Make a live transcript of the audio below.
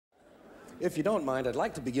If you don't mind, I'd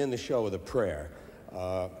like to begin the show with a prayer.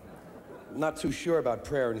 Not too sure about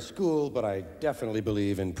prayer in school, but I definitely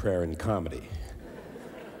believe in prayer in comedy.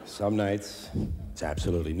 Some nights, it's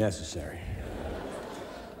absolutely necessary.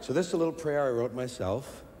 So this is a little prayer I wrote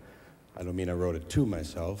myself. I don't mean I wrote it to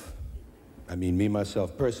myself. I mean me,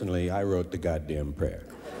 myself, personally, I wrote the goddamn prayer.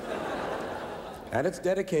 And it's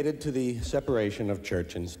dedicated to the separation of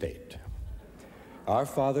church and state. Our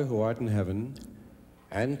Father who art in heaven,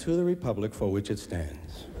 and to the republic for which it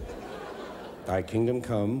stands. Thy kingdom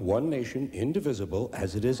come, one nation, indivisible,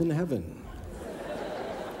 as it is in heaven.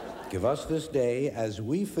 Give us this day as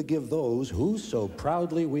we forgive those who so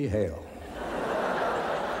proudly we hail.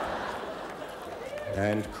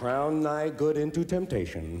 And crown thy good into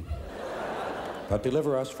temptation, but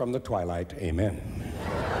deliver us from the twilight. Amen.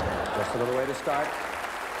 Just another way to start.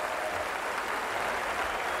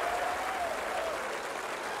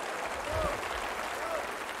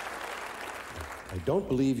 I don't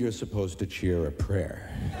believe you're supposed to cheer a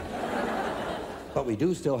prayer. But we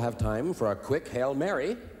do still have time for a quick Hail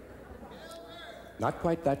Mary. Not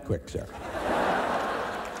quite that quick, sir.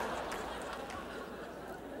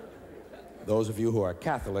 Those of you who are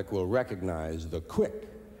Catholic will recognize the quick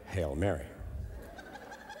Hail Mary.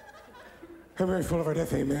 Hail Mary, full of our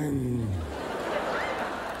death, amen.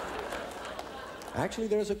 Actually,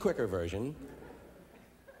 there's a quicker version.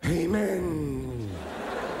 Amen.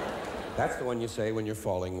 That's the one you say when you're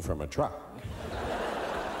falling from a truck.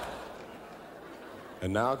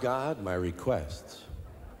 And now, God, my requests.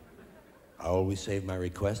 I always save my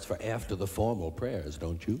requests for after the formal prayers,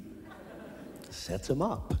 don't you? Sets them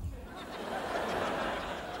up.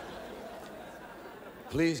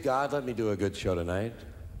 Please, God, let me do a good show tonight.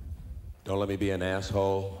 Don't let me be an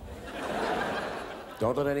asshole.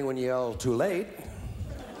 Don't let anyone yell too late.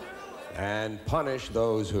 And punish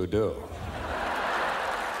those who do.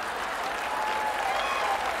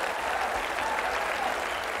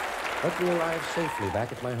 Let me arrive safely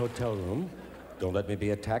back at my hotel room. Don't let me be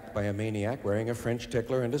attacked by a maniac wearing a French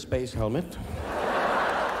tickler and a space helmet.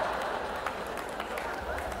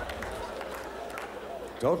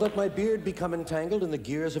 Don't let my beard become entangled in the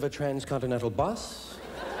gears of a transcontinental bus.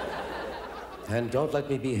 And don't let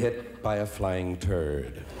me be hit by a flying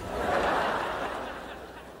turd.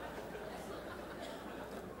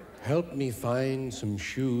 Help me find some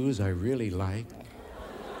shoes I really like.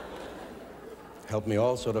 Help me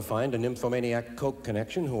also to find a nymphomaniac Coke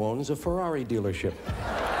connection who owns a Ferrari dealership.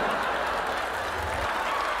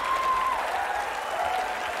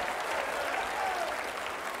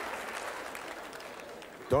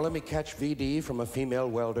 Don't let me catch VD from a female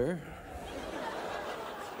welder.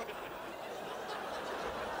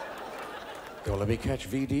 Don't let me catch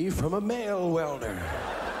VD from a male welder.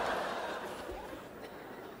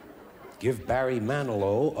 Give Barry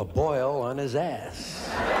Manilow a boil on his ass.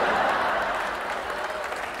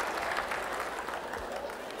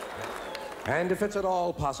 And if it's at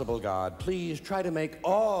all possible, God, please try to make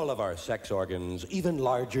all of our sex organs even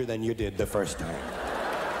larger than you did the first time.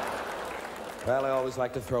 Well, I always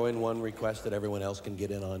like to throw in one request that everyone else can get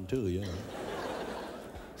in on, too, you know.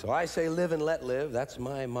 So I say live and let live. That's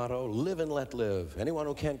my motto, live and let live. Anyone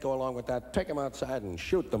who can't go along with that, take him outside and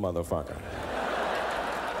shoot the motherfucker.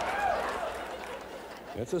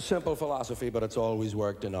 It's a simple philosophy, but it's always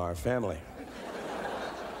worked in our family.